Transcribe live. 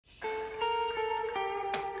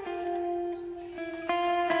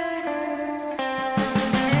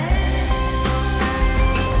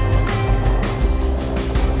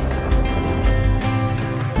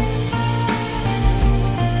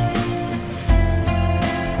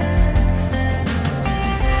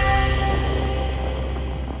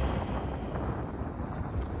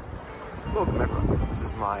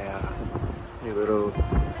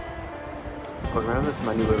this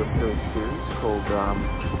my new little silly series called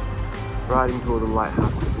Riding to all the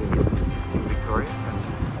lighthouses in Victoria and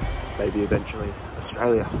maybe eventually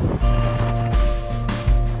Australia.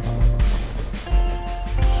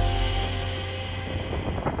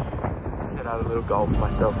 Set out a little goal for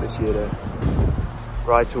myself this year to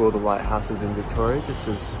ride to all the lighthouses in Victoria, just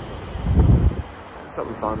as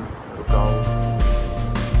something fun, a little goal.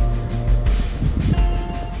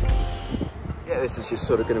 Yeah, this is just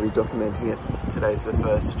sort of going to be documenting it. Today's the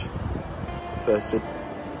first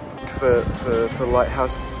for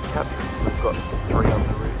lighthouse capture. We've got 3 on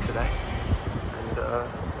the route today, and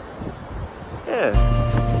yeah.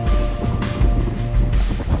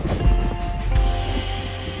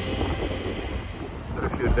 Got a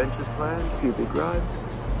few adventures planned, a few big rides.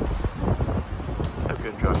 Hope you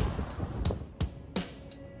enjoy.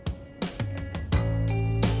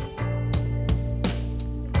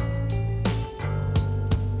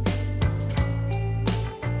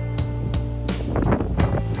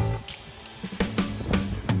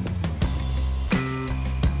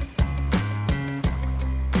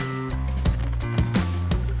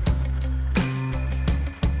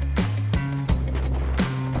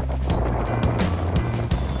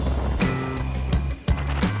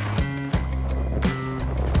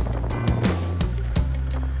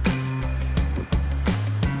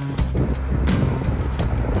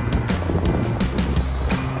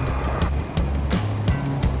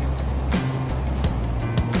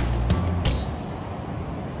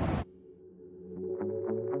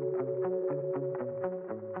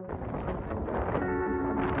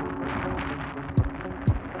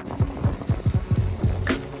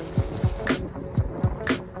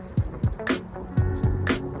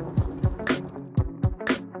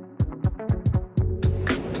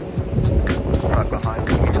 Behind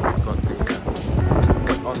me here we've got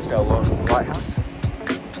the Lonsdale Lighthouse.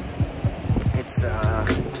 It's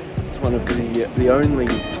one of the only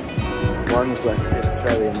ones left in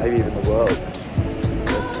Australia, maybe even the world,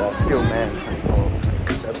 that's still manned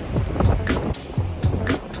 24/7.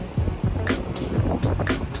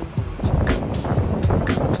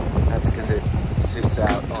 That's because it sits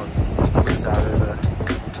out on the side of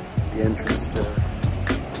the entrance to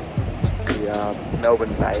the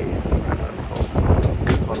Melbourne Bay.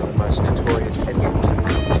 One of the most notorious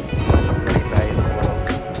entrances to any bay in the world.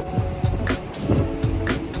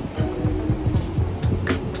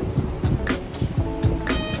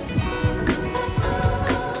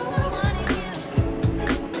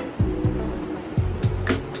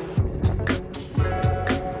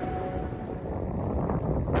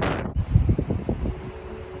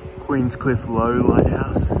 Queenscliff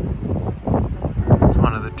Lighthouse. It's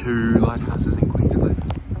one of the 2 lighthouses in Queenscliff.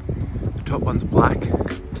 The top one's black.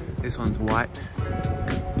 This one's white,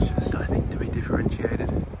 just I think to be differentiated.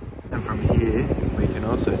 And from here we can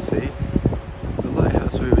also see the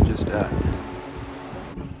lighthouse we were just at.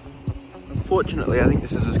 Unfortunately, I think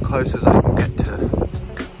this is as close as I can get to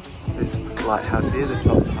this lighthouse here, the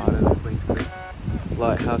top part of the Queenscliff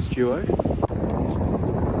Lighthouse duo.